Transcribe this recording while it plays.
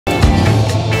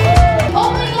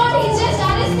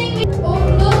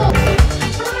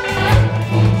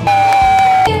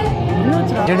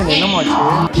Jaden என்னமாச்சு?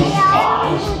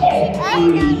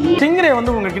 சிங்கரே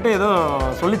வந்து உங்ககிட்ட ஏதோ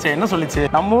சொல்லிச்சு. என்ன சொல்லிச்சு?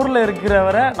 நம்ம ஊர்ல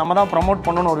இருக்கிறவரை நம்ம தான் ப்ரமோட்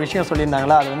பண்ணணும்னு ஒரு விஷயம்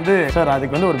சொல்லியிருந்தாங்களா? அது வந்து சார்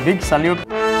அதுக்கு வந்து ஒரு பிக் சல்யூட்.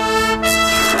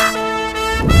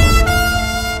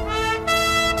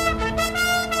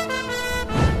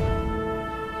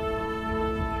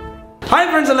 Hi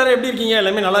friends, எல்லாரும் எப்படி இருக்கீங்க?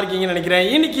 எல்லாமே நல்லா இருக்கீங்கன்னு நினைக்கிறேன்.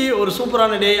 இன்னைக்கு ஒரு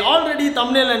சூப்பரான டே. ஆல்ரெடி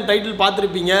thumbnail and title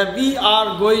பார்த்திருப்பீங்க. We are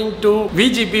going to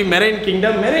VGP Marine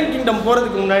Kingdom. Marine Kingdom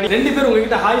போறதுக்கு முன்னாடி ரெண்டு பேர்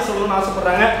உங்ககிட்ட ஹாய் சொல்லணும்னு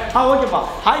ஆசைப்படுறாங்க. ஓகேப்பா.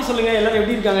 ஹாய் சொல்லுங்க. எல்லாரும்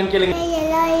எப்படி இருக்காங்கன்னு கேளுங்க.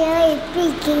 எல்லாரும் எப்படி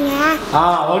இருக்கீங்க?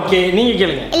 ஓகே, நீங்க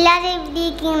கேளுங்க. எல்லாரும் எப்படி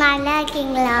இருக்கீங்க? நல்லா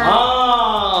இருக்கீங்களா?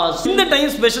 இந்த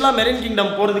டைம் ஸ்பெஷலா மெரைன்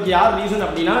கிங்டம் போறதுக்கு யார் ரீசன்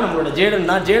அப்படின்னா நம்மளோட ஜேடன்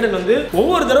தான். ஜேடன் வந்து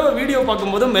ஒவ்வொரு தடவை வீடியோ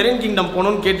பார்க்கும்போது மெரைன் கிங்டம்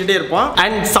போகணும்னு கேட்டுட்டே இருப்பான்.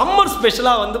 அண்ட் சம்மர்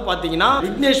ஸ்பெஷலா வந்து பாத்தீங்கன்னா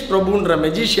விக்னேஷ் பிரபுன்ற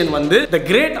மெஜிஷியன் வந்து தி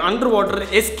கிரேட் அண்டர் வாட்டர்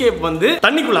எஸ்கேப் வந்து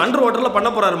தண்ணிக்குள்ள அண்டர் வாட்டர்ல பண்ண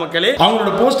போறாரு மக்களே.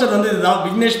 அவங்களோட போஸ்டர் வந்து இதுதான்,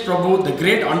 விக்னேஷ் பிரபு தி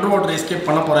கிரேட் அண்டர் வாட்டர் எஸ்கேப்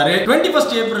பண்ண போறாரு.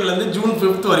 21 ஏப்ரல்ல இருந்து ஜூன்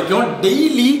 5 வரைக்கும்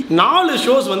டெய்லி 4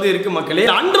 ஷோஸ் வந்து இருக்கு மக்களே.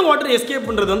 அண்டர் வாட்டர்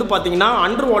எஸ்கேப்ன்றது வந்து பாத்தீங்கன்னா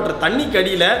அண்டர் வாட்டர் தண்ணிக்கு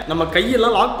அடியில நம்ம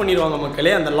கையெல்லாம் லாக் பண்ணிடுவாங்க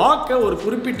மக்களே. அந்த லாக்கை ஒரு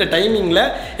குறிப்பிட்ட டைமிங்ல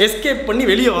எஸ்கேப் பண்ணி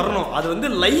வெளியே வரணும். அது வந்து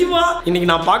லைவா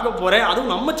இன்னைக்கு நான் பார்க்க போறேன்.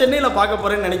 அதுவும் நம்ம சென்னையில பார்க்க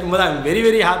போறேன்னு நினைக்கும் போது I am very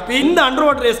very happy. இந்த அண்டர்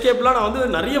வாட்டர் எஸ்கேப்லாம் நான் வந்து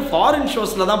நிறைய ஃபாரின்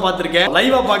ஷோஸ்ல தான் பார்த்திருக்கேன்.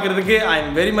 லைவா பார்க்கிறதுக்கு I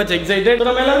am very much excited.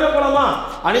 நம்ம எல்லாரும் போலாமா?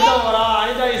 அனிதா வரா,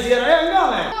 அனிதா ECR எங்க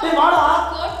அவன்? டேய் வாடா.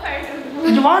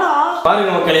 இங்க வாடா.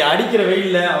 பாருங்க மக்களே, அடிக்கிற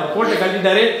வெயில்ல அவர் கோட்டை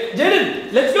கட்டிட்டாரு. ஜெடன்,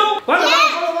 லெட்ஸ் கோ. வாடா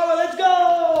வாடா, let's go.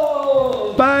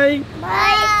 By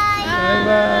by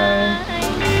by.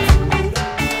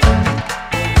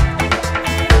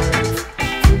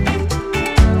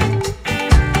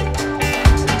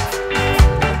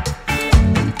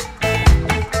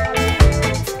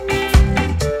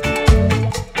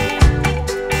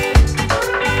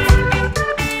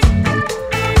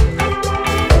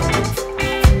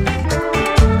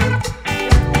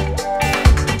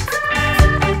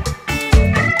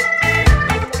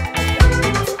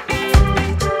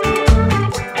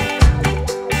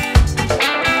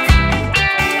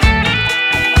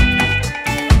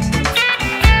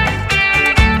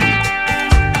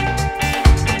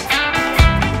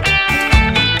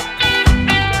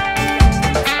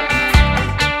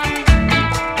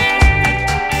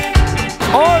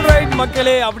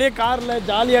 மக்களே, அப்படியே கார்ல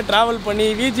ஜாலியா டிராவல் பண்ணி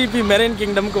VGP மெரைன்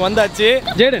கிங்டம்க்கு வந்தாச்சு.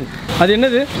 ஜேடன், அது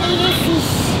என்னது?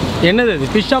 என்னது அது?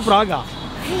 ஃபிஷ்ஷா ஃப்ராகா?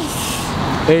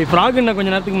 ஏய், ஃப்ராக் என்ன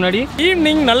கொஞ்ச நேரத்துக்கு முன்னாடி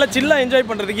ஈவினிங் நல்ல சில்லா என்ஜாய்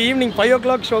பண்றதுக்கு ஈவினிங் 5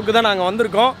 o'clock ஷோக்கு தான் நாங்க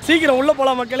வந்திருக்கோம். சீக்கிரம் உள்ள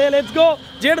போலாம் மக்களே, லெட்ஸ் கோ.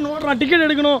 ஜேடன் ஓடுறான், டிக்கெட்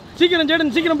எடுக்கணும். சீக்கிரம்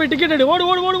ஜேடன், சீக்கிரம் போய் டிக்கெட் எடு. ஓடு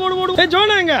ஓடு ஓடு ஓடு ஓடு. ஏய்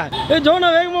ஜோனா எங்க? ஏய் ஜோனா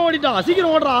வேகமா ஓடிட்டா.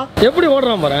 சீக்கிரம் ஓடுறா. எப்படி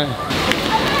ஓடுறான் பாரு.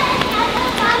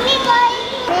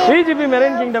 VGP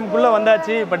மெரைன் கிங்டம்க்குள்ள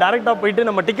வந்தாச்சு. இப்போ டைரக்டா போயிட்டு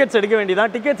நம்ம டிக்கெட்ஸ் எடுக்க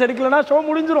வேண்டியதான். டிக்கெட்ஸ் எடுக்கலனா ஷோ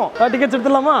முடிஞ்சிரும். டிக்கெட்ஸ்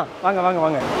எடுத்துலாமா? வாங்க வாங்க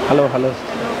வாங்க. Hello hello.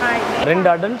 2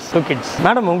 adults 2 kids.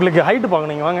 Madam, உங்களுக்கு ஹைட்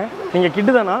பார்க்கணும். நீங்க வாங்க. நீங்க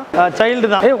கிட் தானா? சைல்டு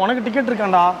தான். ஏய், உனக்கு டிக்கெட்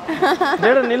இருக்காண்டா.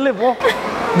 ஜேடன் நில்லு போ.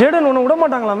 ஜேடன் உன்னை விட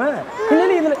மாட்டாங்களாமே. இல்ல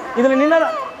இதுல நின்னா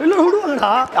இல்ல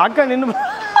விடுவாங்கடா. அக்கா நின்னு.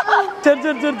 சரி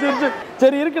சரி சரி சரி சரி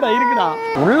சரி இருக்குடா இருக்குடா.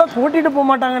 உள்ள கூட்டிட்டு போக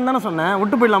மாட்டாங்கன்னு தானே சொன்னேன்.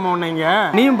 விட்டு போயிடலாமா உன்னை? இங்க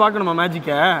நீயும் பார்க்கணுமா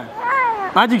மேஜிக்க?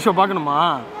 மேஜிக் ஷோ பார்க்கணுமா?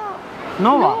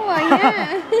 Noah?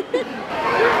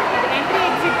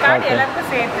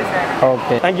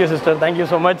 Okay, thank you sister, thank you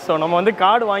so much. So நம்ம வந்து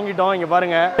கார்டு வாங்கிட்டோம். இங்கே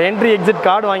பாருங்க, என்ட்ரி எக்ஸிட்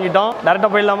கார்டு வாங்கிட்டோம். டேரெக்டாக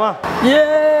போயிடலாமா? ஏ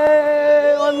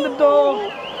வந்துட்டோம்.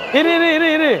 இரு இரு இரு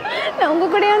இரு, உங்க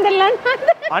கூட வந்துடலாம்.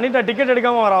 அனிதா டிக்கெட்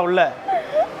எடுக்காம வரா உள்ள.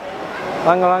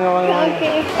 வாங்க வாங்க வாங்க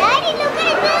வாங்க.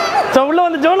 ஸோ உள்ள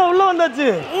வந்து ஜோனா உள்ள வந்தாச்சு.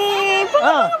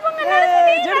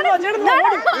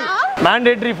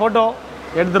 மேண்டேட்ரி ஃபோட்டோ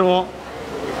எடுத்துருவோம்.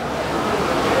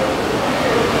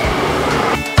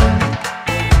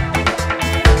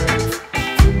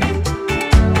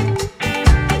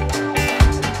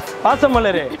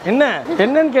 பாசமலரே,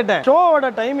 என்னன்னு கேட்டேன். ஷோவோட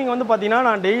டைமிங் வந்து பாத்தீங்கன்னா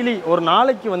நான் டெய்லி ஒரு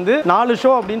நாளைக்கு வந்து 4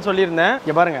 ஷோ அப்படின்னு சொல்லியிருந்தேன்.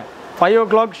 இங்க பாருங்க, 5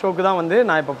 o'clock ஷோக்கு தான் வந்து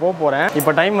நான் இப்போ போக போகிறேன்.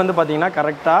 இப்போ டைம் வந்து பார்த்தீங்கன்னா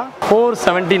கரெக்டாக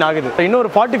 4:17 ஆகுது. இன்னொரு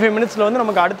 45 மினிட்ஸில் வந்து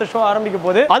நமக்கு அடுத்த ஷோ ஆரம்பிக்க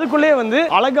போகுது. அதுக்குள்ளேயே வந்து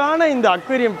அழகான இந்த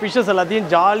அக்வேரியம் ஃபிஷஸ் எல்லாத்தையும்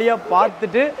ஜாலியாக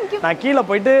பார்த்துட்டு நான் கீழே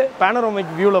போயிட்டு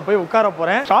பேனரோமிக் வியூவில் போய் உட்கார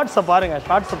போகிறேன். ஷார்ட்ஸை பாருங்கள்,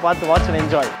 ஷார்ட்ஸை பார்த்து வாட்ச் அண்ட்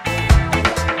என்ஜாய்.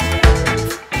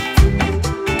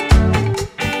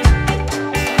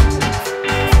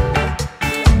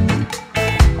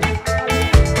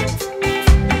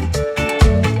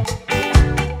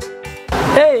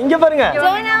 இங்க பாருங்க.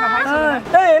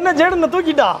 ஏய், என்ன ஜேடன்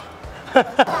தூக்கிட்டா?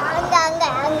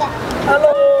 ஹலோ.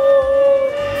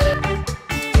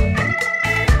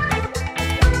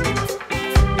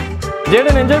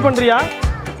 ஜேடன் என்ஜாய் பண்றியா?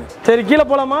 சரி, கீழே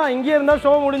போலாமா? இங்கே இருந்தா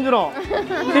ஷோ முடிஞ்சிரும்.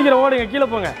 சீக்கிரம் ஓடுங்க, கீழே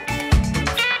போங்க.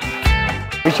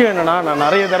 விஷயம் என்னன்னா, நான்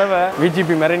நிறைய தடவை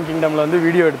VGP Marine Kingdomல வந்து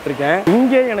வீடியோ எடுத்திருக்கேன்.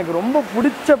 இங்கே எனக்கு ரொம்ப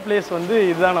பிடிச்ச பிளேஸ் வந்து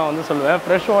இதுதான் நான் வந்து சொல்லுவேன்.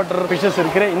 ஃப்ரெஷ் வாட்டர் ஃபிஷஸ்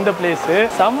இருக்கிற இந்த பிளேஸ்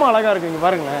செம்ம அழகா இருக்கு. இங்க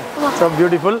பாருங்களேன், so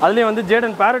beautiful. அதுலயே வந்து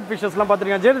ஜேடன் பேரட் ஃபிஷஸ்லாம்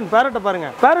பாத்திருக்கேன். ஜேடன் பேரட்டை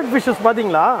பாருங்க. பேரட் ஃபிஷஸ்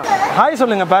பாத்தீங்களா? ஹாய்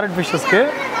சொல்லுங்க பேரட் ஃபிஷஸ்க்கு.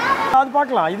 அது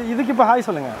பார்க்கலாம். இதுக்கு இப்போ ஹாய்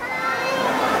சொல்லுங்க.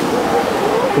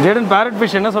 ஜேடன் பேரட்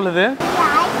ஃபிஷ் என்ன சொல்லுது?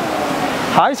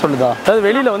 ஹாய் சொல்லுதா? அதாவது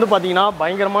வெளியில வந்து பாத்தீங்கன்னா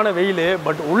பயங்கரமான வெயில்,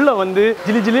 பட் உள்ள வந்து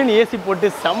ஜிலி ஜிலின்னு ஏசி போட்டு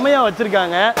செம்மையா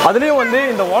வச்சிருக்காங்க. அதுலயும் வந்து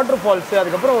இந்த வாட்டர் ஃபால்ஸ்,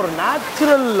 அதுக்கப்புறம் ஒரு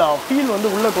நேச்சுரல் ஃபீல் வந்து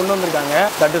உள்ள கொண்டு வந்திருக்காங்க.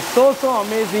 That is so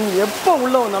amazing. எப்போ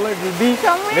உள்ள வந்தாலும் it will be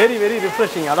very very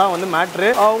refreshing. அதான் வந்து மேட்ரு.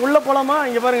 உள்ள போலாமா?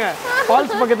 இங்க பாருங்க,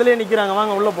 ஃபால்ஸ் பக்கத்துலயே நிக்கிறாங்க.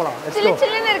 வாங்க உள்ள போலாம். சிலு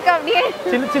சிலுன்னு இருக்கு அப்படியே.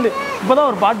 சிலு சிலு. இப்பதான்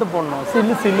ஒரு பாட்டு போடணும்.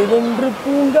 சிலு சிலு வென்று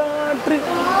பூங்காற்று.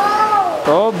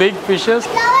 ஓ பிக் ஃபிஷஸ்.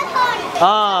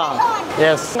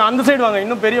 எஸ், அந்த சைடு வாங்க,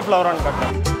 இன்னும் பெரிய ஃப்ளவரான்னு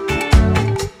காட்டுறேன்.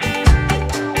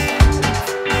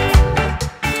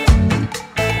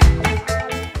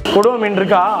 கொடுவா மீன்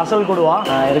இருக்கா? அசல் கொடுவா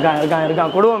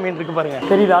இருக்கான். கொடுவா மீன் இருக்கு பாருங்க,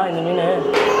 தெரியுதா? இந்த மீன்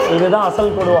இதுதான்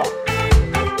அசல் கொடுவா.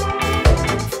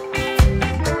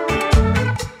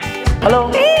 ஹலோ,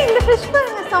 இந்த ஃபிஷ்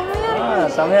பாருங்க,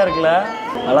 செமையா இருக்குல்ல,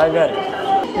 அழகா இருக்கு.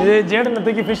 இது ஜேடனை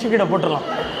தூக்கி ஃபிஷ் கிட்ட போட்டுடலாம்.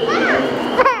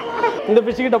 இந்த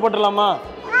ஃபிஷ் கிட்ட போட்டுடலாமா?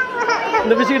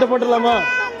 இந்த ஃபிஷ் கிட்ட போட்டுடலாமா?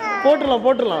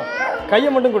 போட்டுடலாம். கையை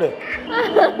மட்டும் கொடு.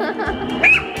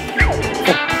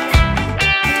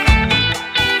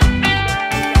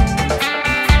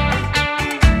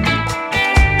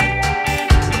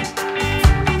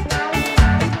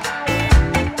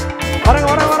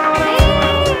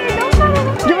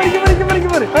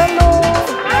 ஹலோ,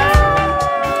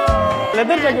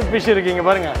 லெதர் ஜாக்கெட் ஃபிஷ் இருக்கு இங்க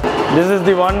பாருங்க. This is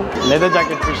the one leather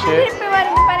jacket fish.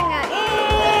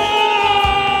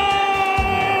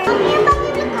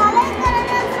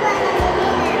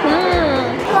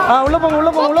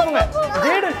 உள்ள போங்க.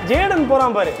 ஜேடன்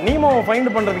போறான் பாரு, நீமோவை ஃபைண்ட்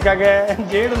பண்றதுக்காக.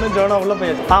 ஜேடன் ஜோனா உள்ள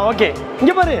போயாச்சு. ஓகே,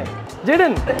 இங்க பாரு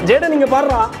ஜேடன் இங்க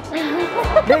பாருடா.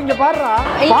 டேய் இங்க பாருடா.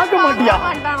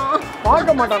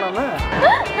 பார்க்க மாட்டானா?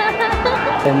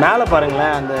 மேல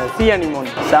பாருங்களேன், அந்த சீ அனிமோன்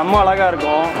செம்ம அழகா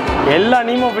இருக்கும். எல்லா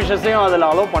நீமோ ஃபிஷஸையும்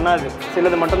அதுல அலோவ் பண்ணாது,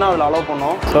 சிலது மட்டும் தான் அதுல அலோவ்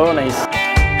பண்ணும். So nice.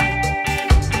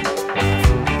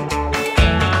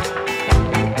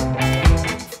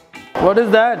 What is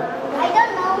that? I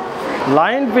don't know.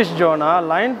 Lion fish, Jonah.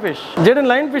 Lion fish. Jaden,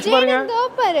 lion fish பாருங்க.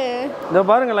 இதோ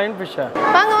பாருங்க lion fish.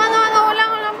 வாங்க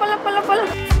போலாம்.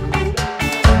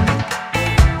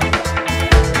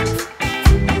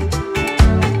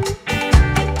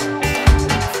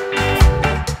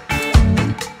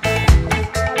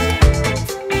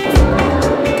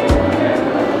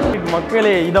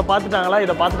 மக்களே, இத பார்த்துட்டாங்களா?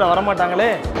 இத பார்த்துட்டு வர மாட்டாங்களே.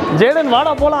 ஜேடன்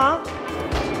வாடா போலாம்.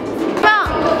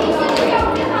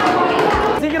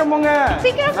 சீக்கிரம் போங்க,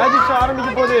 மேஜிக் ஷோ ஆரம்பிக்க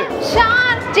போகுது.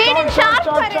 ஷார்க், ஜேடன் ஷார்க்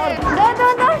பாரு.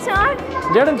 தோ ஷார்க்.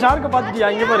 ஜேடன் ஷார்க்க பாத்துட்டியா?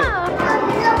 இங்க பாரு.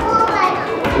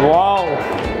 வாவ்,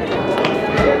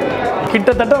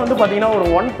 கிட்டத்தட்ட வந்து பாத்தீங்கன்னா ஒரு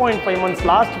 1.5 months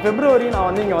லாஸ்ட் February நான்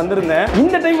வந்து இங்க வந்திருந்தேன்.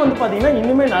 இந்த டைம் வந்து பாத்தீங்கன்னா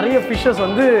இன்னுமே நிறைய ஃபிஷஸ்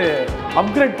வந்து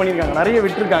அப்கிரேட் பண்ணிருக்காங்க, நிறைய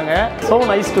விட்டுருக்காங்க. so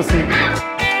nice to see.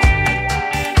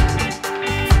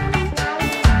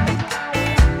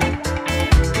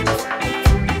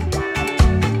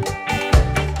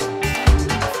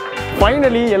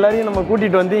 Finally எல்லாரையும் நம்ம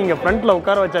கூட்டிட்டு வந்து இங்க ஃப்ரண்ட்ல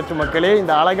உட்கார வச்சாச்சு மக்களே.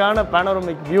 இந்த அழகான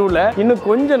பேனோரமிக் வியூல இன்னும்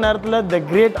கொஞ்ச நேரத்துல தி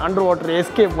கிரேட் அண்டர் வாட்டர்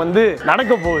எஸ்கேப் வந்து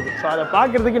நடக்க போகுது. ஸோ அதை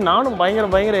பார்க்கறதுக்கு நானும்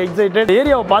பயங்கர எக்ஸைட்டட்.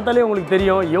 ஏரியாவை பார்த்தாலே உங்களுக்கு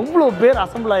தெரியும் எவ்வளவு பேர்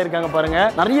அசம்பிள் ஆயிருக்காங்க பாருங்க.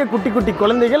 நிறைய குட்டி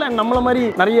குழந்தைகள் அண்ட் நம்மள மாதிரி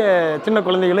நிறைய சின்ன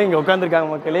குழந்தைகளும் இங்க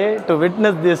உட்காந்துருக்காங்க மக்களே, டு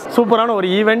விட்னஸ் திஸ் சூப்பரான ஒரு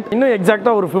ஈவெண்ட். இன்னும்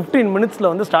எக்ஸாக்டா ஒரு 15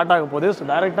 minutesல வந்து ஸ்டார்ட் ஆக போகுது. ஸோ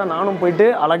டைரக்டா நானும் போயிட்டு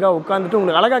அழகா உட்காந்துட்டு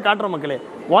உங்களுக்கு அழகா காட்டுறேன் மக்களே.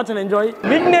 Watch and enjoy.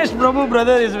 Vignesh Prabhu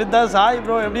brother is with us. Hi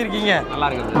bro, எப்படி இருக்கீங்க? நல்லா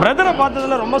இருக்கு. பிரதரை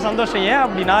பார்த்ததுல ரொம்ப சந்தோஷம். ஏன்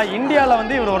அப்படின்னா இந்தியாவில்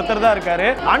வந்து இவர் ஒருத்தர் தான் இருக்காரு,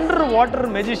 அண்டர் வாட்டர்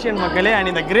மெஜிஷியன் மக்களே. அண்ட்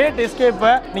இந்த கிரேட்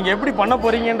எஸ்கேப்பை நீங்க எப்படி பண்ண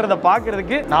போறீங்கன்றத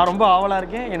பாக்குறதுக்கு நான் ரொம்ப ஆவலா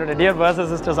இருக்கேன். என்னோட டியர்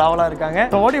பிரதர்ஸ் சிஸ்டர்ஸ் ஆவலா இருக்காங்க.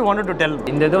 So what do you wanted to tell?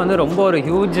 இந்த இது வந்து ரொம்ப ஒரு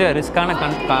huge ரிஸ்கான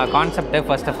concept.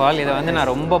 First of all இதை வந்து நான்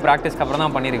ரொம்ப ப்ராக்டிஸ்க்கு அப்புறம்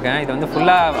தான் பண்ணியிருக்கேன். இது வந்து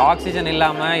ஃபுல்லாக ஆக்சிஜன்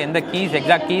இல்லாமல், எந்த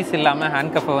எக்ஸாக்ட் கீஸ் இல்லாமல்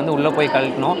ஹேண்ட் கப்பை வந்து உள்ளே போய்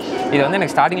கழட்டணும். இது வந்து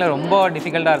எனக்கு ஸ்டார்டிங்கில் ரொம்ப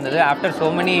டிஃபிகல்ட்டாக இருந்தது. ஆஃப்டர் சோ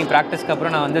மெனி ப்ராக்டிஸ்க்கு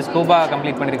அப்புறம் நான் வந்து ஸ்கூபா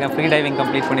கம்ப்ளீட் பண்ணியிருக்கேன், ஃப்ரீ டைவிங்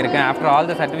கம்ப்ளீட் பண்ணியிருக்கேன். ஆஃப்டர் ஆல்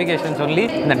த சர்டிஃபிகேஷன் சொல்லி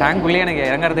இந்த டேங்க்குள்ளேயே எனக்கு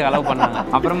இறங்குறதுக்கு அலோவ் பண்ணாங்க.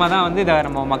 அப்புறமா தான் வந்து இதை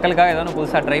நம்ம மக்களுக்காக ஏதாவது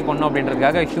புதுசாக ட்ரை பண்ணணும்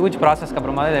அப்படின்றதுக்காக ஹியூஜ் ப்ராசஸ்க்கு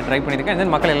அப்புறமா இதை ட்ரை பண்ணியிருக்கேன்.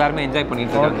 தென் மக்கள் எல்லாருமே என்ஜாய்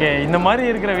பண்ணிட்டு இருக்காங்க. ஓகே, இந்த மாதிரி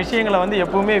இருக்கிற விஷயங்களை வந்து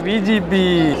எப்பவுமே VGP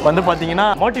வந்து பார்த்தீங்கன்னா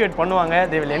மோட்டிவேட் பண்ணுவாங்க.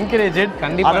 They will encourage it.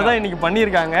 கண்டிப்பாக அதை தான் இன்னைக்கு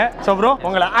பண்ணியிருக்காங்க. ஸோ ப்ரோ,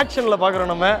 உங்களை ஆக்ஷனில்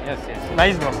பார்க்குறோம் நம்ம.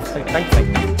 Nice bro, thanks.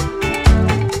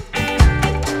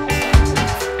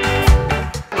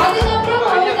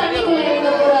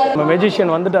 நம்ம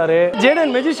மெஜிஷியன் வந்துட்டாரு.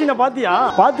 ஜேடன் மெஜிஷியனை பாத்தியா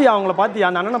அவங்கள பாத்தியா?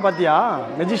 அந்த அண்ணனை பாத்தியா?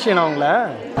 மெஜிஷியன் அவங்கள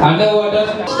under water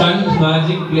stunt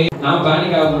magic play. நான்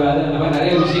பேனிக் ஆக கூடாது, அந்த மாதிரி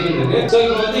நிறைய விஷயங்கள் இருக்கு. சோ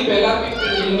இப்போ வந்து இப்போ எல்லாமே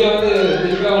இங்க வந்து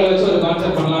திருப்பி அவங்கள வச்சு ஒரு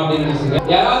கான்செப்ட் பண்ணலாம் அப்படின்னு நினைச்சிருக்கேன்.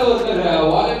 யாராவது ஒருத்தர்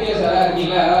வாலண்டியர்ஸ் யாராவது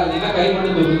இருக்கீங்களா? யாராவது என்ன கை பண்ணி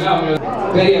கொடுங்க, அவங்க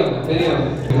பெரியவங்க.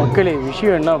 மக்களே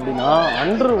விஷயம் என்ன அப்படின்னா,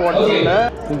 அண்டர் வாட்டர்ல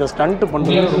இந்த ஸ்டண்ட்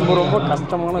பண்றது ரொம்ப ரொம்ப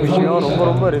கஷ்டமான விஷயம், ரொம்ப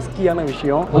ரொம்ப ரிஸ்கியான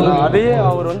விஷயம். அதையே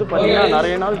அவர் வந்து பாத்தீங்கன்னா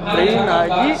நிறைய நாள் ட்ரெயின்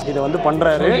ஆகி இதை வந்து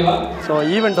பண்றாரு. ஸோ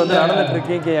ஈவெண்ட் வந்து நடந்துட்டு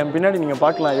இருக்கு. என் பின்னாடி நீங்க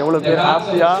பார்க்கலாம் எவ்வளவு பேர்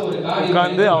ஹாப்பியா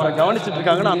உட்காந்து அவரை கவனிச்சுட்டு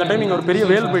இருக்காங்கன்னா. அந்த டைம் இங்க ஒரு பெரிய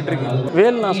வேல் போயிட்டு இருக்கு.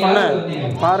 வேல் நான் சொன்னேன்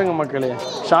பாருங்க மக்களே,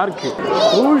 ஷார்க்கு.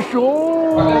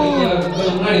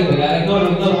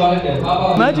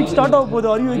 மேஜிக் ஸ்டார்ட் ஆக போகுது.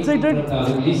 Are you excited?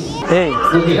 ஏய்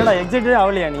என்னடா எக்ஸைட்டட்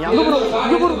ஆகலையா நீ?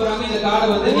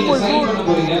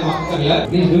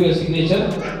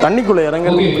 தண்ணிக்குள்ள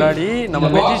இறங்குறதுக்கு முன்னாடி நம்ம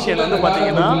மெஜிஷியன் வந்து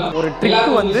பாத்தீங்கன்னா ஒரு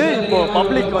ட்ரிக் வந்து இப்போ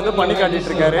பப்ளிக் வந்து பண்ணி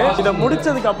காட்டிட்டு இருக்காரு. இதை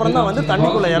முடிச்சதுக்கு அப்புறம் தான் வந்து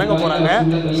தண்ணிக்குள்ள இறங்க போறாங்க.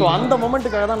 ஸோ அந்த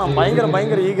மொமெண்ட்டுக்காக தான் நான்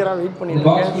பயங்கர ஈகரா வெயிட் பண்ணிட்டு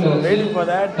இருக்கேன். So waiting for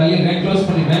that.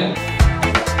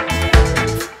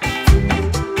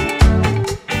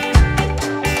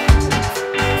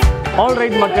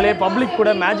 Alright மக்களே, பப்ளிக்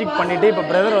கூட மேஜிக் பண்ணிட்டு இப்போ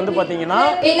பிரதர் வந்து பாத்தீங்கன்னா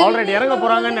ஆல்ரைட் இறங்க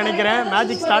போறாங்கன்னு நினைக்கிறேன்.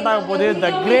 மேஜிக் ஸ்டார்ட் ஆக போகுது.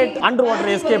 The great under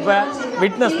water எஸ்கேப்பை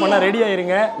witness பண்ண ரெடி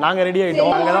ஆயிருங்க. நாங்க ரெடி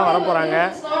ஆயிட்டோம். அங்கே தான் வர போறாங்க.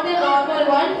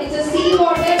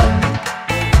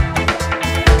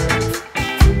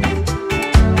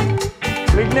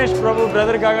 விக்னேஷ் பிரபு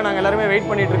பிரதருக்காக நாங்கள் எல்லாருமே வெயிட்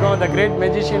பண்ணிட்டு இருக்கோம். The great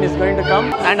magician is going to come.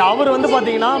 And அவர் வந்து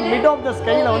பாத்தீங்கன்னா மிட் ஆஃப் த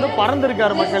ஸ்கைல வந்து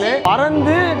பறந்துருக்காரு மக்களே.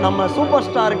 பறந்து நம்ம சூப்பர்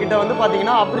ஸ்டார் கிட்ட வந்து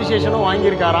பாத்தீங்கன்னா அப்ரிசியேஷனும்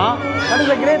வாங்கியிருக்காராம். That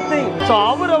is a great thing. So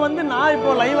அவரை வந்து நான்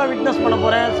இப்போ லைவா விட்னஸ் பண்ண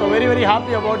போறேன். So very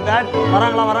happy about that.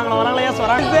 வராங்களா? எஸ்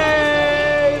வராங்க.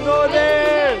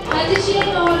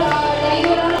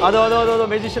 அதோ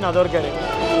மெஜிஷியன் அதோ இருக்காரு.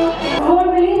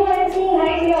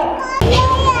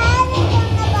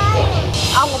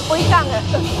 அவங்க போயிட்டாங்க.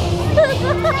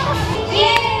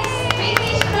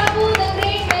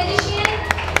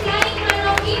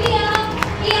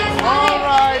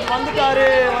 வந்துட்டாரு.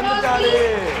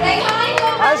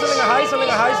 ஹாய்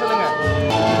சொல்லுங்க.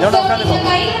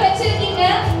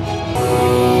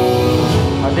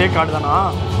 அதே கார்டு தானா?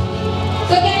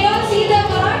 So can you all see the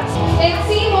cards? Let's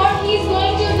see what he is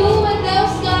going to do with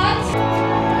those cards.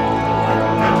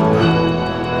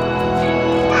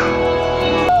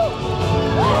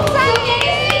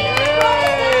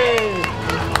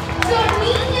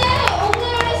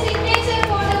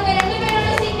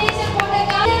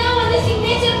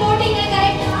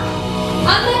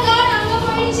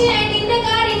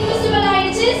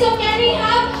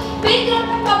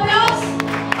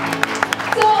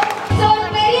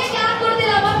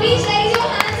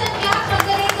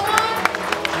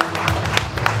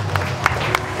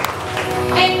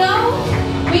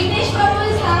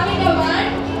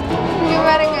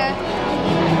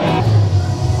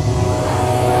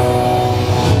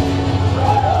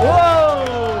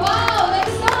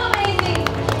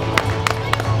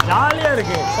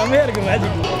 செமையா இருக்கு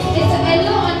magic. It's a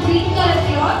yellow and green color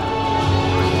cloth.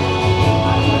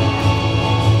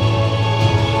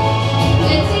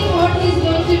 Let's see what he's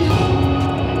going to do.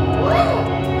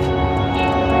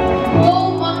 Oh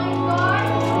my god.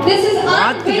 This is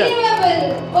unbelievable.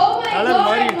 Oh my Color god.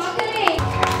 Marine.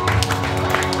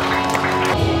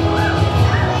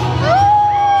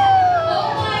 Oh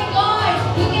my god.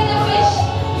 Look at the fish.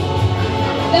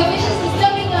 The fish is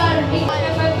disturbing our big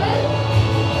purple.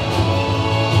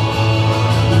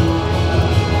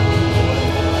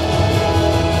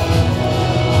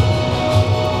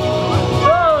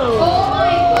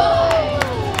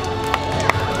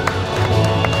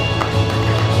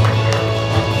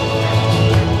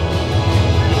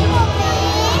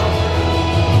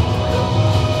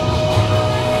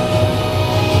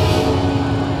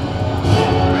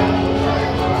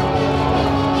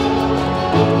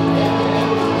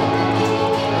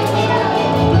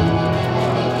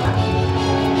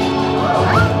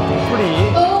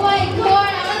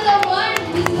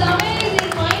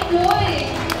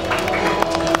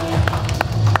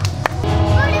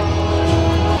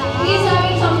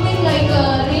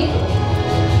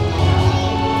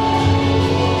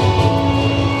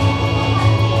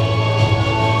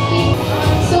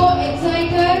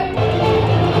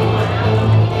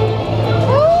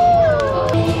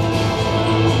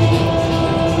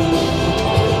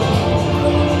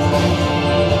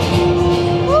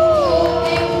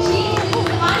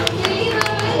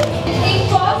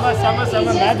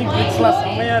 செம magic ட்ரிக்ஸ்லாம்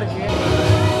செமையா இருக்கு.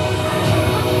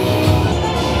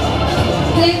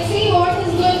 Let's see what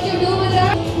he's going to do with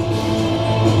that.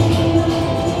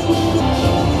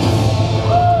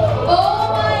 Oh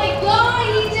my god.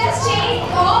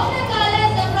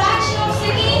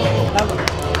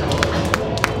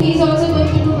 He's also going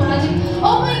to do magic.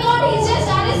 Oh my God, he's just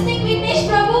arresting Vignesh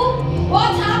Prabhu.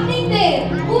 What's happening there?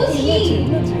 Who's he?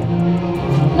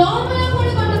 Normally கூட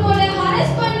கொண்டு போற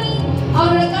ஹரஸ் பண்ணி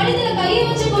அவரோட கழுத்துல கையை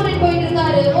வச்சு கூட்டிட்டு போயிட்டு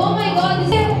இருக்காரு. Oh my God,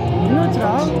 this is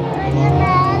என்னாச்சுடா?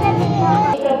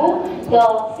 Prabhu, the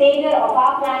savior of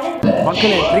our planet.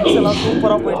 மக்களே ட்ரிக்ஸ் எல்லாம்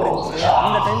சூப்பராக போயிட்டு இருந்துச்சு.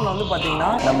 இந்த டைமில் வந்து பார்த்தீங்கன்னா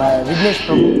நம்ம விக்னேஷ்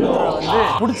பிரபு வந்து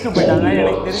பிடிச்சிட்டு போயிட்டாங்க.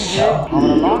 எனக்கு தெரிஞ்சு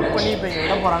அவரை லாக் பண்ணி இப்போ இங்கே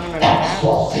விட போகிறாங்கன்னு நினைக்கிறேன்.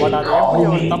 பட் அது எப்படி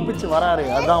அவர் தப்பிச்சு வராரு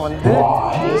அதுதான் வந்து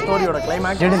இந்த ஸ்டோரியோட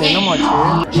கிளைமேக்ஸ். ஜெடன் என்னமாச்சு?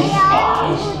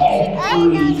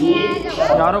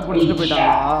 யாரோ பிடிச்சிட்டு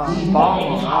போயிட்டாங்களா?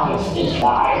 பாவமா?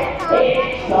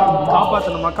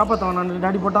 காப்பாற்ற வேணான்னு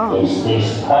டாடி போட்டான்.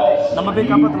 நம்ம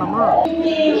போய் காப்பாற்றலாமா?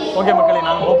 ஓகே மக்களே,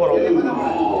 நாங்கள் போக போகிறோம்.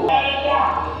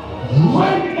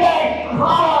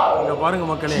 இங்க பாருங்க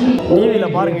மக்களே, டிவியில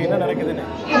பாருங்க என்ன நடக்குதுன்னு.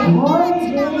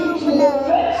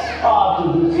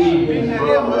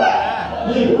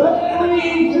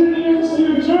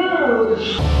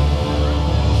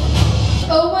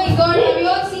 Oh my God, have you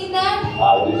all seen that?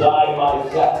 I design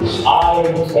myself. I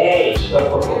am age.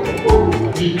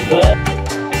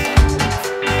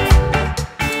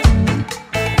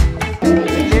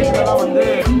 வந்து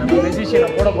நம்ம மெஜிஷியனை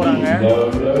போட போறாங்க.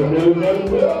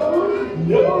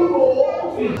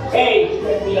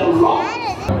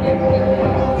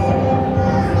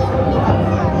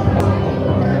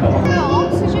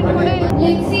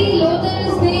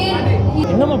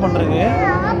 என்னமா பண்றது?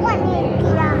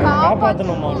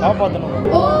 காப்பாத்தணுமா? காப்பாத்தணும்.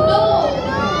 Oh no!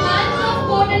 Handcuff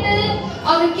போட்டுட்டு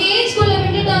அவர் கேஜ் குள்ள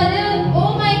விட்டுட்டாரு.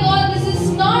 Oh my God, this is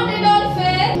not at all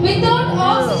fair. Without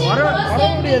oxygen mask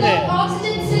and without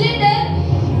oxygen cylinder.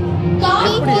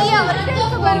 எப்படி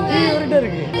அவர்கிட்ட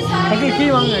இருக்கு? மக்கள் கீ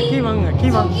வாங்க, கீ வாங்க, கீ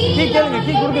வாங்க. கீ கேளுங்க,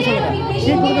 கீ கொடுக்க சொல்லுங்க.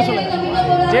 கீ கொடுக்க சொல்லுங்க.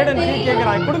 ஜேடன் கீ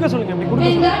கேக்குறான். கொடுக்க சொல்லுங்க. இப்படி கொடுக்க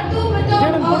சொல்லுங்க.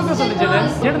 ஜேடன் கொடுக்க சொல்லு ஜேடன்.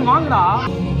 ஜேடன் வாங்கடா.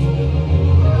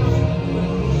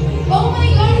 Oh my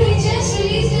God, he just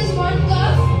released his one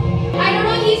cuff. I don't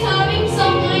know, he's having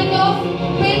some kind of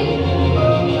pain.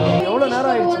 எவ்வளவு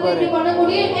நேரம் ஆயிடுச்சு பாரு.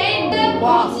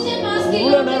 Oxygen mask.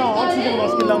 இவ்வளவு நேரம் oxygen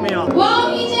mask இல்லாமையா? Wow,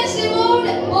 he just removed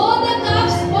all the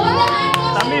cuffs, all the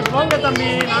handcuffs. தம்பி போங்க தம்பி,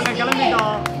 நாங்க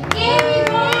கிளம்பிட்டோம். Can we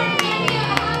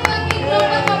have a big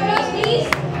round of applause, please?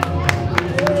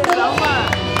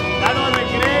 That was a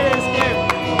great escape.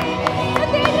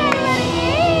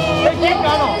 Keep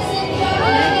காணோம்.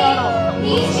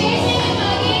 He's chasing him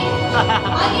again.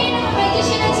 Again, our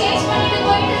magician chase பண்ணிட்டு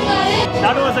போயிட்டு இருக்காரு.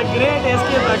 That was a great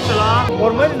escape actually.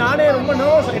 ஒரு மாதிரி நானே ரொம்ப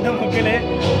நர்வஸ் ஆயிட்டேன் மக்களே.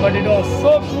 But it was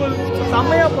so cool.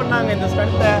 செமையா பண்ணாங்க இந்த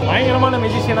ஸ்டண்ட். பயங்கரமான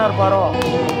மெஜிஷியனா இருப்பாரோ.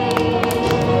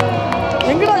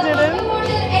 எங்கடா ஜெடன்?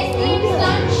 Escape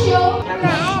stunt show.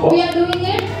 We are doing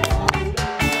it.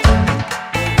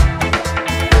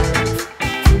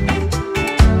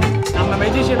 நம்ம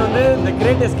மெஜிஷியன் வந்து இந்த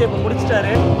கிரேட் எஸ்கேப்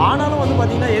முடிச்சிட்டாரு. ஆனாலும் வந்து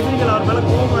பாத்தீங்கன்னா எதிரிகள் அவர் மேல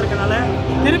கோபமா இருக்கனால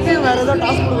திருப்பியும் வேற ஏதோ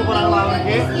டாஸ்க் கொடுக்க போறாங்களா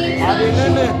அவருக்கு. அது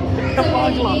என்னன்னு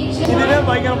பார்க்கலாம். இதுவே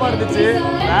பயங்கரமா இருந்துச்சு.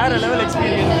 வேற லெவல்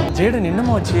எக்ஸ்பீரியன்ஸ். ஜேடன்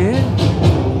என்னமாச்சு?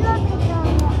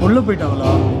 உள்ள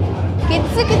போயிட்டாங்களா?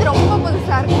 கிட்ஸுக்கு இது ரொம்ப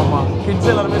புதுசா இருக்கு. ஆமா, கிட்ஸ்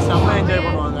எல்லாரும் செம்ம என்ஜாய்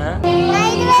பண்ணுவாங்க.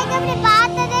 நான் இது வரைக்கும் இப்படி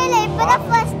பார்த்ததே இல்ல. இப்பதான்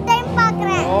ஃபர்ஸ்ட் டைம்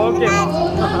பார்க்கறேன். ஓகே,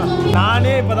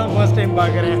 நானே இப்பதான் ஃபர்ஸ்ட் டைம்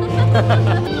பார்க்கறேன்.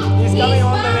 He's coming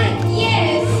on the way.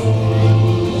 Yes.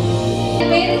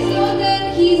 Where is Lothar?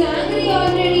 He's angry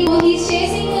already. Oh, he's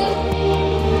chasing him.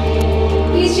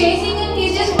 He's chasing him.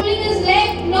 He's just pulling his leg.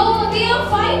 No, they are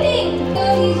fighting.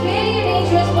 He's really a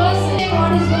dangerous person.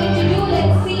 What he's going to do?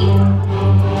 Let's see.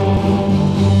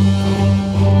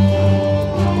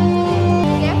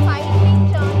 They're fighting,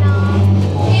 Chana.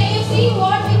 Can you see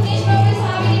what Vignesh Prabhu is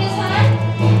having in his hand?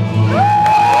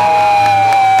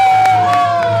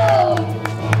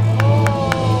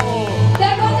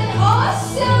 That was an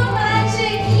awesome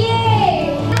magic! Yay!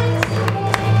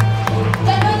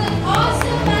 That was an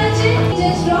awesome magic. He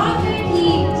just rocked it. He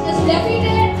just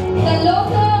defeated the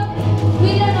local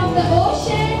villain of the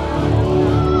ocean.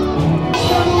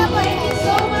 Thank you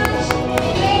so much.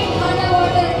 Great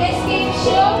underwater escape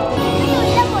show.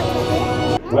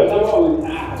 Whenever we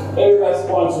act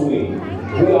irresponsibly,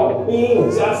 we are being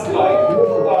just like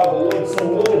some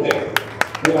lunatic.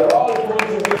 We are all going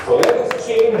to be. So let us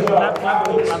change our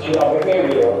habits and our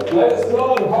behavior. Let us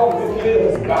learn how to kill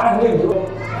this badly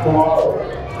tomorrow.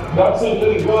 That's it,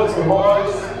 little girls and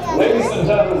boys, ladies and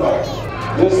gentlemen.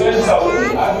 This ends our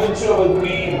adventure with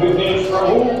me, Vignesh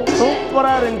Prabhu.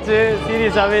 சூப்பரா இருந்துச்சு.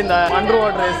 சீரியஸாவே இந்த under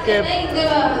water escape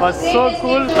was so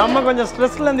cool. நம்ம கொஞ்சம்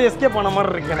ஸ்ட்ரெஸ்ல இருந்து escape பண்ண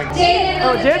மாதிரி இருக்கு எனக்கு.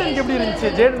 ஜேடனுக்கு எப்படி இருந்துச்சு?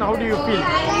 Jaden, how do you feel?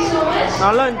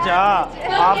 நல்லா இருந்துச்சா?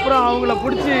 அப்புறம் அவங்கள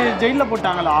பிடிச்சி ஜெயில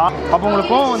போட்டாங்களா? அப்போ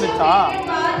உங்களுக்கு கோவம் வந்துச்சா?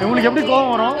 உங்களுக்கு எப்படி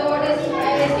கோவம் வரும்?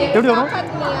 எப்படி வரும்?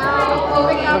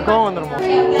 perfect. கோவம் வந்துருமா?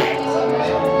 Yeah, thank you so much.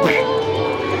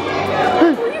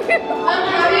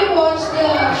 Have you watched the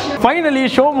show? Finally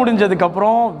show முடிஞ்சதுக்கு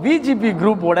அப்புறம் VGP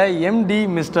குரூப்போட MD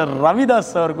மிஸ்டர் ரவிதாஸ்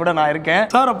சார் கூட நான் இருக்கேன்.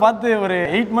 சாரை பார்த்து ஒரு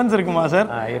 8 months இருக்குமா சார்?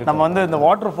 நம்ம வந்து இந்த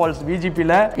வாட்டர் ஃபால்ஸ்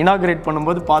VGPல இனாகிரேட்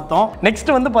பண்ணும்போது பார்த்தோம்.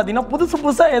 நெக்ஸ்ட் வந்து பாத்தீங்கன்னா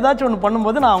புதுசா ஏதாச்சும் ஒன்று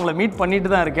பண்ணும்போது நான் அவங்களை மீட்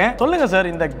பண்ணிட்டு தான் இருக்கேன். சொல்லுங்க சார்,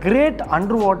 இந்த கிரேட்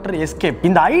அண்டர் வாட்டர் எஸ்கேப்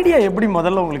இந்த ஐடியா எப்படி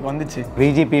முதல்ல உங்களுக்கு வந்துச்சு?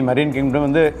 VGP Marine Kingdom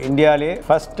வந்து இந்தியாவிலே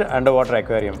first under water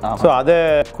aquarium. So அதை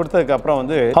கொடுத்ததுக்கு அப்புறம்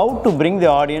வந்து how to bring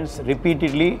the audience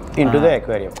repeatedly into the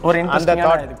aquarium.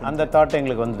 அந்த தாட்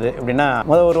எங்களுக்கு வந்து எப்படின்னா,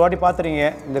 முதல் ஒரு வாட்டி பார்த்துறீங்க,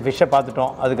 இந்த ஃபிஷ்ஷை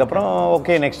பார்த்துட்டோம், அதுக்கப்புறம்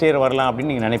ஓகே நெக்ஸ்ட் இயர் வரலாம்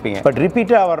அப்படின்னு நீங்கள் நினைப்பீங்க. பட்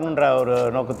ரிப்பீட்டாக வரணுன்ற ஒரு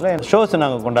நோக்கத்தில் ஷோஸ்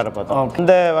நாங்கள் கொண்டாட பார்த்தோம்.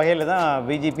 இந்த வகையில் தான்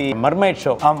VGP மர்மைட்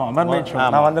ஷோ. ஆமாம், மர்மைட் ஷோ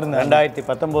நான் வந்திருந்தேன்.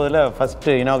 2019 ஃபர்ஸ்ட்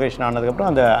இனாகிரேஷன் ஆனதுக்கப்புறம்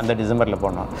அந்த டிசம்பரில்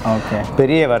போனோம். ஓகே,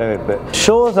 பெரிய வரவேற்பு.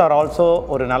 ஷோஸ் ஆர் ஆல்சோ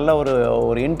ஒரு நல்ல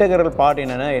ஒரு இன்டெகிரல் பார்ட்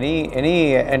என்னன்னா any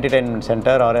entertainment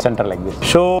centre R centre like this.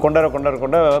 Show கொண்டாட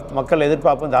மக்கள்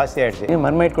எதிர்பார்ப்பும் ஜாஸ்தி ஆயிடுச்சு.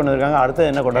 மர்மைட் கொண்டு இருக்காங்க,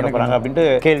 அடுத்து என்ன கொண்டாட போறாங்க அப்படின்ட்டு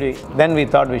கேள்வி. Then we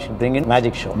thought we should bring in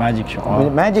magic show.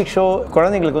 Magic show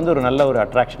குழந்தைங்களுக்கு வந்து ஒரு நல்ல ஒரு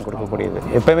அட்ராக்ஷன் கொடுக்கக்கூடியது.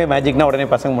 எப்பவுமே மேஜிக்னா உடனே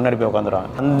பசங்க முன்னாடி போய் உட்காந்துருவாங்க.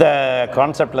 அந்த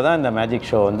கான்செப்ட்ல தான் இந்த மேஜிக்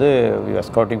ஷோ வந்து we were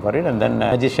scouting for it, and then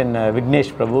magician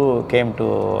Vignesh Prabhu came to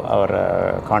our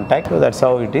contact. So that's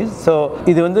how it is. So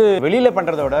இது வந்து வெளியில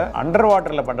பண்றதை விட அண்டர்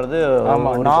வாட்டர்ல பண்றது.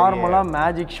 நார்மலா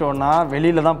மேஜிக் ஷோனா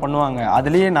வெளியில தான் பண்ணுவாங்க,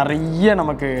 அதுலயே நிறைய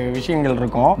நமக்கு விஷயங்கள்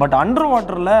இருக்கும். பட் அண்டர்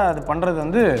வாட்டர்ல அது பண்றது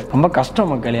வந்து ரொம்ப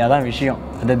கஷ்டம் மக்களே, அதான் விஷயம்.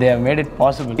 They have made it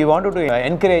possible. We wanted to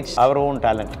encourage our own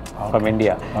talent from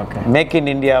India. Okay. Make in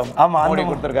India. ஆமா, மோடி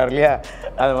கொடுத்திருக்காரு இல்லையா,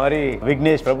 அது மாதிரி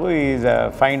விக்னேஷ் பிரபு is a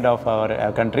find of our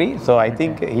country. So I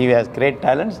think he has great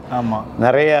talents. ஆமா,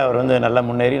 நிறைய அவர் வந்து நல்லா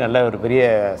முன்னேறி நல்ல ஒரு பெரிய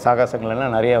சாகசங்கள்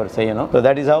எல்லாம் நிறைய அவர் செய்யணும். So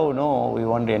that is how we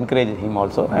want to encourage him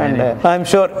also. And I'm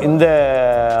sure இந்த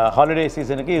ஹாலிடே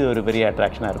சீசனுக்கு இது ஒரு பெரிய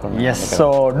அட்ராக்ஷனா இருக்கும். Yes, so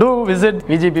do visit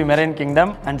VGP Marine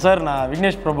Kingdom. And sir, நான்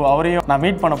விக்னேஷ் பிரபு அவரையும் நான்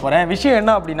மீட் பண்ண போறேன். விஷயம்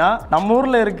என்ன அப்படின்னா, நம்ம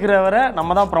ஊர்ல இருக்கிறவரை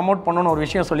நம்ம தான் ப்ரமோட் பண்ணணும்னு ஒரு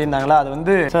விஷயம் சொல்லியிருந்தாங்களா, அது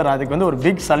வந்து சார் அதுக்கு வந்து ஒரு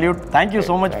big salute. Thank you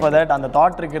so much for that. அந்த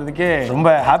தாட் இருக்கிறதுக்கே ரொம்ப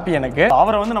ஹாப்பி எனக்கு.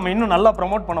 அவரை வந்து நம்ம இன்னும் நல்லா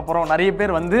ப்ரமோட் பண்ண போறோம். நிறைய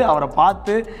பேர் வந்து அவரை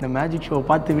பார்த்து இந்த மேஜிக் ஷோ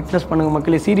பார்த்து விட்னஸ் பண்ணுங்க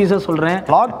மக்களே. சீரியஸா சொல்றேன்,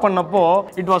 வ்ளாக் பண்ணப்போ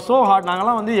இட் வாஸ் சோ ஹார்ட்.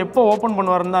 நாங்களாம் வந்து எப்போ ஓப்பன்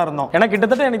பண்ணுவாருன்னு தான் இருந்தோம். எனக்கு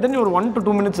கிட்டத்தட்ட எனக்கு தெரிஞ்சு ஒரு 1 to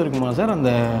 2 minutes இருக்குமா சார்?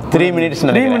 அந்த 3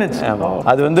 minutes.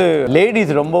 அது வந்து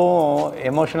லேடிஸ் ரொம்பவும்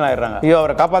எமோஷனல் ஆயிடுறாங்க. ஐயோ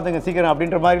அவரை காப்பாத்துங்க சீக்கிரம்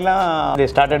அப்படின்ற மாதிரிலாம் they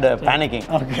started panicking.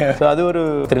 Okay. So அது ஒரு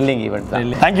thrilling event தான்.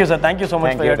 Thank you sir, thank you so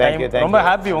much for your time. ரொம்ப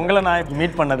ஹாப்பி உங்களை நான்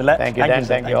மீட் பண்ணதுல.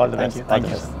 Thank you all the best. Thank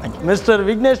you. Mister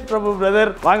Vignesh Prabhu brother,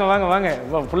 வாங்க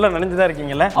ஃபுல்லா நினைஞ்சுதான்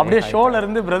இருக்கீங்கல்ல. அப்படியே ஷோல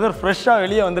இருந்து பிரதர் ஃப்ரெஷ்ஷா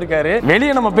வெளியே வந்திருக்காரு.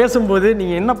 வெளியே நம்ம பேசும்போது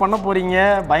நீங்க என்ன பண்ண போறீங்க,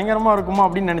 பயங்கரமா இருக்குமா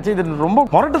அப்படின்னு நினைச்சு இது ரொம்ப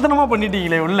முரட்டுத்தனமா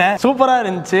பண்ணிட்டீங்களே உள்ள. சூப்பரா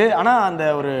இருந்துச்சு. ஆனா அந்த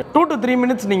ஒரு 2 to 3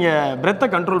 minutes நீங்க பிரெத்தை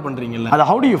கண்ட்ரோல் பண்றீங்கல்ல, அது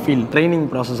how do you feel? Training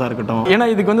ப்ராசஸா இருக்கட்டும், ஏன்னா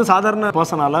இதுக்கு வந்து சாதாரண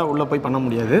பர்சனால உள்ள போய் பண்ண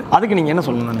முடியாது. அதுக்கு நீங்க என்ன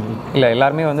சொல்லணும்? இல்லை,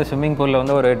 எல்லாருமே வந்து ஸ்விம்மிங் பூலில்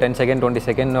வந்து ஒரு 10 seconds 20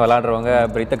 seconds விளாடுறவங்க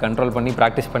பிரெத்தை கண்ட்ரோல் பண்ணி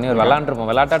ப்ராக்டிஸ் பண்ணி ஒரு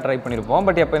விளாட்டா ட்ரை பண்ணியிருப்போம்.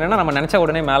 பட் இப்போ என்னன்னா, நம்ம நினச்ச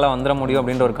உடனே மேலே வந்துட முடியும்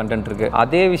அப்படின்ற ஒரு கண்டென்ட் இருக்குது.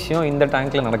 அதே விஷயம் இந்த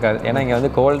டேங்க்கில் நடக்காது. ஏன்னா இங்கே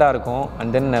வந்து கோல்டாக இருக்கும்,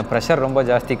 அண்ட் தென் ப்ரெஷர் ரொம்ப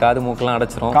ஜாஸ்தி, காது மூக்கெலாம்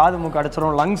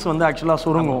அடைச்சிரும், லங்ஸ் வந்து ஆக்சுவலாக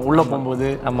சுருங்கும் உள்ளே போகும்போது.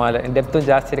 நம்ம டெப்த்தும்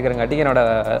ஜாஸ்தி இருக்கிறங்காட்டி என்னோட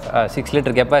 6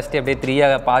 liter கெப்பாசிட்டி அப்படியே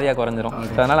 3 பாதியாக குறைஞ்சிரும்.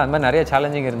 அதனால் அந்த மாதிரி நிறைய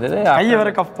சேலஞ்சிங் இருந்தது. கையை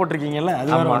வேற கஃப் போட்டிருக்கீங்கல்ல,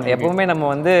 எப்பவுமே நம்ம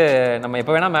வந்து நம்ம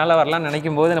எப்போ வேணால் மேலே வரலாம்னு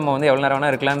நினைக்கும் போது நம்ம வந்து எவ்வளோ நேரம்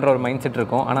வேணால் இருக்கலான்ற ஒரு மைண்ட் செட்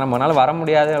இருக்கும். ஆனால் நம்மளால வர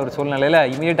முடியாத ஒரு சூழ்நிலையில்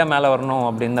இமீடியட்டாக மேலே வரணும்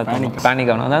அப்படின்னு தான்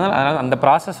பேனிக் ஆகணும். அதனால் அந்த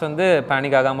ப்ராசஸ் வந்து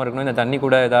பேனிக் ஆகாமல் இருக்கணும். இந்த தண்ணி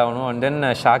கூட இதாகணும். And then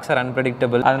shocks R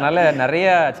unpredictable. அதனால நிறைய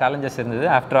சேலஞ்சஸ் இருந்தது.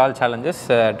 After all challenges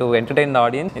to entertain the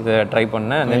audience இதை ட்ரை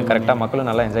பண்ணேன். தென் கரெக்டாக மக்களும்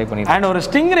நல்லா என்ஜாய் பண்ணிட்டு. அண்ட் ஒரு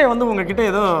ஸ்டிங்ரே வந்து உங்ககிட்ட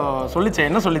ஏதோ சொல்லிச்சு,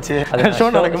 என்ன சொல்லிச்சு? அது ஷோ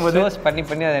நடக்கும்போது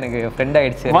பண்ணி அது எனக்கு ஃப்ரெண்ட்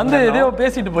ஆயிடுச்சு. வந்து ஏதோ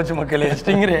பேசிட்டு போச்சு மக்களே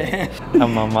ஸ்டிங்ரே.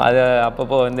 ஆமாம், அது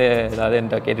அப்பப்போ வந்து ஏதாவது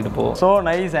என்கிட்ட கேட்டுட்டு போவோம். So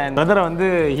nice. அண்ட் பிரதரை வந்து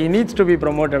he needs to be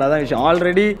promoted. அதான் விஷயம்.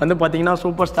 ஆல்ரெடி வந்து பார்த்தீங்கன்னா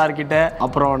சூப்பர் ஸ்டார் கிட்ட,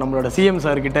 அப்புறம் நம்மளோட சிஎம்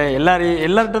சார் கிட்ட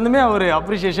எல்லார்கிட்டருந்துமே அவர்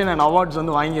அப்ரிசியேஷன் அண்ட் அவார்ட்ஸ்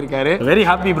வந்து வாங்கியிருக்காரு. Very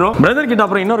happy bro. பிரதர் கிட்ட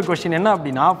அப்புறம் இன்னொரு கொஸ்டின் என்ன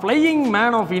அப்படின்னா, ஃப்ளையிங்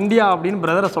மேன் ஆஃப் இந்தியா அப்படின்னு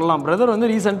பிரதரை சொல்லலாம். பிரதர் வந்து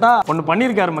ரீசெண்டாக ஒன்று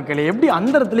பண்ணியிருக்காரு மக்களே. எப்படி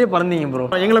அந்த இடத்துலயே பறந்தீங்க ப்ரோ?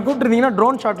 எங்களை கூப்பிட்டுருந்தீங்கன்னா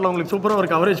ட்ரோன் ஷாட்டில் உங்களுக்கு சூப்பராக ஒரு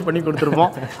கவரேஜ் பண்ணி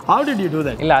கொடுத்துருப்போம். How did you do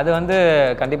that? இல்லை, அது வந்து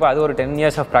கண்டிப்பாக அது ஒரு 10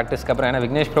 years ஆஃப் ப்ராக்டிஸ்க்கு அப்புறம். ஏன்னா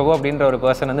விக்னேஷ் பிரபு அப்படின்ற ஒரு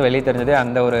பர்சன் வந்து வெளியே தெரிஞ்சது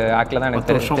அந்த ஒரு ஆக்டில் தான் எனக்கு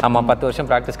தெரியும். ஆமாம், 10 வருஷம்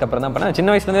ப்ராக்டிஸ்க்கு அப்புறம் தான் பண்ணேன்.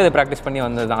 சின்ன வயசுலேருந்து அதை ப்ராக்டிஸ் பண்ணி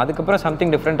வந்தது தான். அதுக்கப்புறம்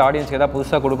சம்திங் டிஃப்ரெண்ட் ஆடியன்ஸ்க்கு ஏதாவது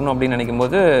புதுசாக கொடுக்கணும் அப்படின்னு நினைக்கும்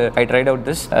போது I tried out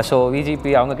this. So VGP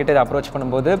அவங்க கிட்ட இதை அப்ரோச்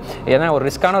பண்ணும்போது, ஏன்னா ஒரு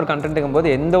ரிஸ்க்கான ஒரு கண்டென்ட்டுங்கும் போது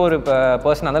எந்த ஒரு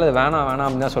பர்சன் இருந்தாலும் அது வேணாம்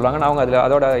அப்படின்னு தான் சொல்லுவாங்க. சொல்லுவாங்க. நான் அவங்க அதில்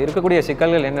அதோட இருக்கக்கூடிய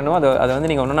சிக்கல்கள் என்னென்னோ அதை வந்து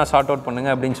நீங்கள் ஒன்றா சார்ட் அவுட் பண்ணுங்க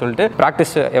அப்படின்னு சொல்லிட்டு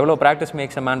ப்ராக்டிஸ் எவ்வளோ ப்ராக்டிஸ்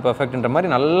மேக்ஸ் அ மேன் பர்ஃபெக்ட்ன்ற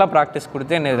மாதிரி நல்லா ப்ராக்டிஸ்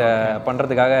கொடுத்து என்ன இதை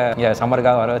பண்ணுறதுக்காக இங்கே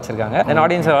சம்மருக்காக வர வச்சிருக்காங்க. தென்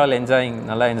ஆடியன்ஸ் ஆல்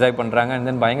நல்லா என்ஜாய் பண்ணுறாங்க. அண்ட்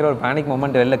தென் பயங்கர ஒரு பேனிக்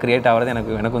மூமெண்ட் வெளில கிரியேட் ஆகிறது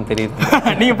எனக்கும் தெரியுது.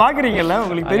 நீங்கள் பார்க்குறீங்கல்ல,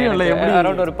 உங்களுக்கு தெரியும்ல, எப்படி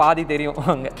அரௌண்ட் ஒரு பாதி தெரியும்.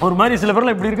 அங்கே ஒரு மாதிரி சில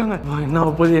பேர்லாம் எப்படி இருக்காங்க, என்ன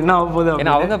ஆக போகுது ஏன்னா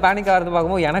அவங்க பேனிக் ஆகிறது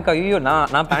பார்க்கும்போது எனக்கு ஐயோ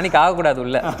நான் பேனிக் ஆகக்கூடாது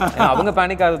உள்ள. அவங்க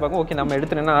பேனிக் ஆகிறது பார்க்கும் ஓகே நம்ம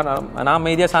எடுத்துனா நான்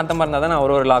அமைதியாக சாந்தமாக இருந்தால் தான் நான்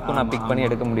ஒரு லாக்கும் நான் பிக் பண்ணி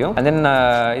எடுக்க முடியும். அண்ட் தென்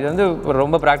இது வந்து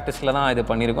ரொம்ப ப்ராக்டிஸில் தான் இது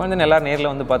பண்ணியிருக்கோம். அண்ட் தென் எல்லாரும் நேரில்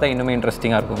வந்து பார்த்தா இன்னுமே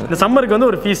இன்ட்ரெஸ்டிங்காக இருக்கும். இந்த சம்மருக்கு வந்து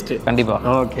ஒரு ஃபீஸ்ட்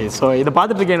கண்டிப்பாக. ஓகே, ஸோ இதை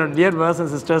பார்த்துட்டு இருக்கேன் என்னோட டியர் பிரதர்ஸ்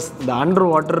அண்ட் சிஸ்டர்ஸ். இந்த அண்டர்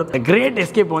வாட்டர் கிரேட்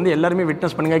எஸ்கேப் வந்து எல்லாருமே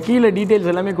விட்னஸ் பண்ணுங்க. கீழே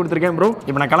டீடைல்ஸ் எல்லாமே கொடுத்துருக்கேன் ப்ரோ.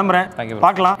 இப்போ நான் கிளம்புறேன்,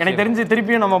 பார்க்கலாம். எனக்கு தெரிஞ்சு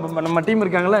திருப்பியும் நம்ம டீம்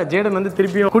இருக்காங்கல்ல, ஜேடன் வந்து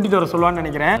திருப்பியும் கூட்டிட்டு வர சொல்லுவான்னு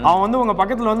நினைக்கிறேன். அவன் வந்து உங்க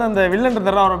பக்கத்தில் வந்து அந்த வில்லன்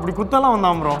தர அவர் இப்படி குத்தலாம்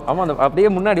வந்தான் ப்ரோ. ஆமா, அப்படியே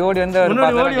முன்னாடி ஓடி வந்து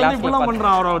இப்படிலாம்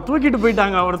பண்றான். அவரை தூக்கிட்டு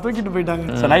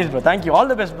போயிட்டாங்க. So nice bro, thank you, all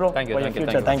the best bro.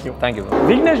 Thank you.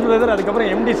 Vignesh brother அதுக்கப்புறம்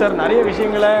எம்டி சார் நிறைய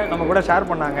விஷயங்களை நம்ம கூட ஷேர்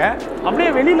பண்ணாங்க. அப்படியே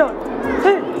வெளியில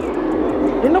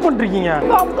என்ன பண்ணிருக்கீங்க?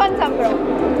 பாப்கார்ன் சாப்பிடுறோம்.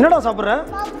 என்னடா சாப்பிட்ற?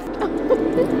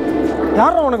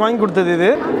 யாரா உனக்கு வாங்கி கொடுத்தது? இது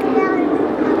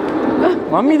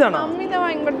மம்மி தானா? மம்மி தான்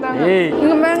வாங்கி கொடுத்தாங்க. ஏய்,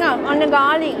 இங்க பாருங்க, அந்த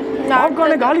காலி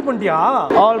பாப்கார்னை காலி பண்ணிட்டியா?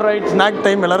 All right, snack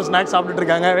time. எல்லாரும் ஸ்நாக்ஸ் சாப்பிட்டுட்டு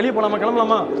இருக்காங்க. வெளியே போலாமா,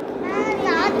 கிளம்பலாமா?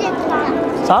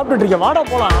 சாப்பிட்டுட்டு இருக்க, வாடா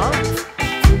போலாம்.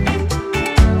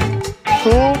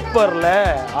 சூப்பர்ல,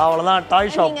 அவ்வளோதான்.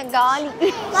 டாய் ஷாப்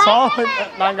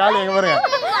நான் காலி. எங்க பாருங்க,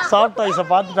 சாஃப்ட் டாய்ஸை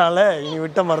பார்த்துட்டால இனி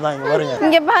விட்ட மாதிரி தான். இங்க பாருங்க,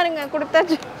 இங்க பாருங்க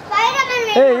கொடுத்தாச்சு.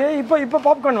 ஏய் இப்போ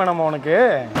பாப்கார்ன் வேணாமா உனக்கு?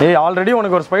 ஏய், ஆல்ரெடி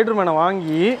உனக்கு ஒரு ஸ்பைடர் மேனை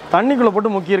வாங்கி தண்ணிக்குள்ள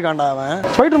போட்டு முக்கியிருக்காண்டா அவன்.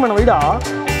 ஸ்பைடர் மேனை வைடா.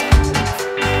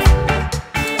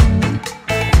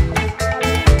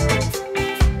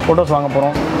 போட்டோஸ் வாங்க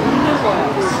போறோம்.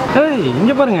 ஏய்,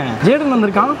 இங்க பாருங்க, ஜேடன்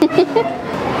வந்திருக்கான்.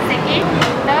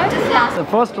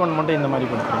 ஃபர்ஸ்ட் ஒன் மட்டும் இந்த மாதிரி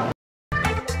கொடுத்துருங்க.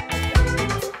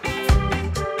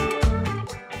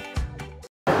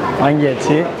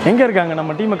 வாங்கியாச்சு. எங்க இருக்காங்க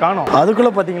நம்ம டீமை காணோம். அதுக்குள்ள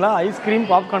பாத்தீங்களா ஐஸ்கிரீம்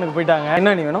பாப்கார்னுக்கு போயிட்டாங்க.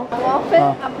 என்ன நீ வேணும்?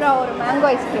 அப்புறம் ஒரு மேங்கோ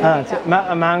ஐஸ்கிரீம்.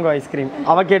 மேங்கோ ஐஸ்கிரீம்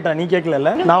அவ கேட்டா, நீ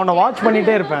கேட்கல. நான் உன்னை வாட்ச்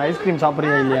பண்ணிட்டே இருப்பேன், ஐஸ்கிரீம்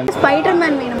சாப்பிட்றியா இல்லையா.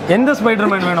 ஸ்பைடர்மேன் வேணும். எந்த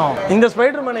ஸ்பைடர்மேன் வேணும்? இந்த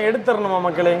ஸ்பைடர்மேனை எடுத்துறணுமா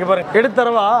மக்களே? எங்க பாருங்க,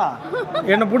 எடுத்துறவா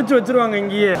என்ன பிடிச்சி வச்சிருவாங்க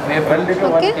இங்கேயே.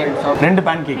 2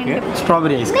 பேன் கேக்கு,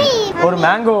 ஸ்ட்ராபெரி ஐஸ்கிரீம், ஒரு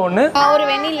மேங்கோ ஒன்று, ஒரு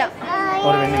வெனிலா.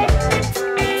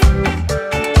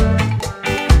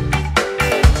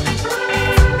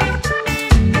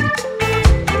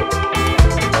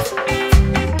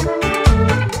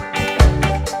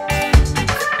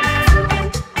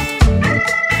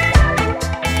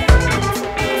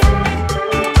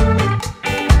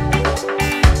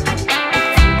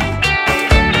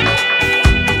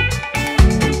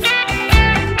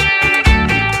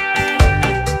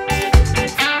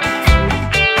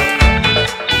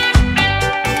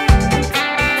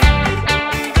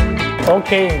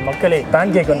 ஓகே மக்களே,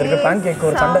 பேன் கேக் வந்திருக்கு. பேன் கேக்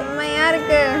ஒரு சண்டை செம்மையா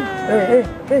இருக்கு.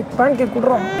 ஏய் பேன் கேக்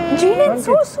குடுறோம். ஜீனன்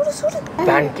சுடு.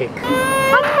 பேன் கேக்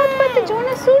பாத்து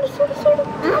ஜோனா சுடு.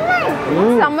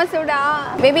 செம்ம சுடா.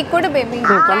 பேபி குடு பேபி.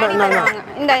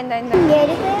 இந்த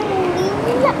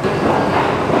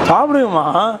சாப்பிடுமா?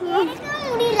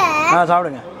 முடியல.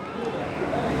 சாப்பிடுங்க.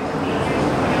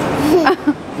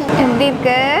 எப்படி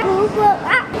இருக்கு?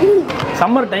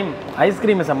 Summer time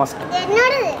ice cream is a must.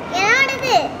 என்னோடது.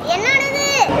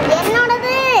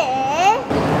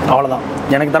 அவ்வளோதான்,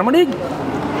 எனக்கு தர மாட்டேன்.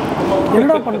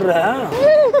 என்னடா பண்ற?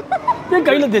 என்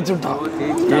கையில தேய்ச்சி விட்டான்.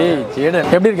 ஏய் ஜேடன்,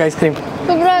 எப்படி இருக்கு ஐஸ்கிரீம்?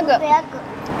 சூப்பரா இருக்கு.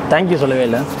 தேங்க்யூ சொல்லவே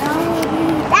இல்லை.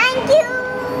 Thank you.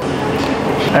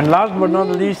 And last but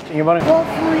not least, இங்கே பாருங்க,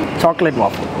 chocolate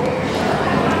waffle.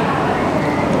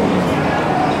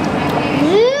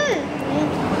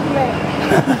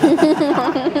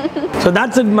 So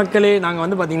that's it மக்களே. நாங்கள்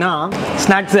வந்து பார்த்தீங்கன்னா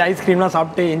ஸ்நாக்ஸ் ஐஸ்கிரீம்லாம்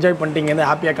சாப்பிட்டு என்ஜாய் பண்ணிட்டு இங்கேருந்து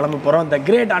ஹாப்பியாக கிளம்ப போகிறோம். இந்த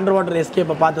கிரேட் அண்டர் வாட்டர்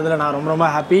எஸ்கேப்பை பார்த்ததுல நான் ரொம்ப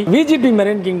ஹாப்பி. VGP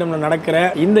Marine Kingdomல நடக்கிற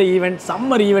இந்த ஈவெண்ட்,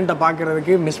 சம்மர் ஈவெண்ட்டை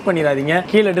பார்க்கறதுக்கு மிஸ் பண்ணிடாதீங்க.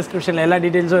 கீழே டிஸ்கிரிப்ஷனில் எல்லா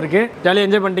டீட்டெயில்ஸும் இருக்குது. ஜாலியாக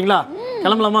என்ஜாய் பண்ணிட்டீங்களா?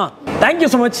 கிளம்பலாமா? Thank you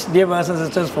so much dear brothers and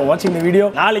sisters for வாட்சிங் த வீடியோ.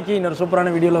 நாளைக்கு இன்னொரு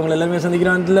சூப்பரான வீடியோவில் உங்களை எல்லாருமே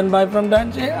சந்திக்கிறேன். Until then, bye from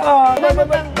Danche.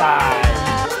 Bye.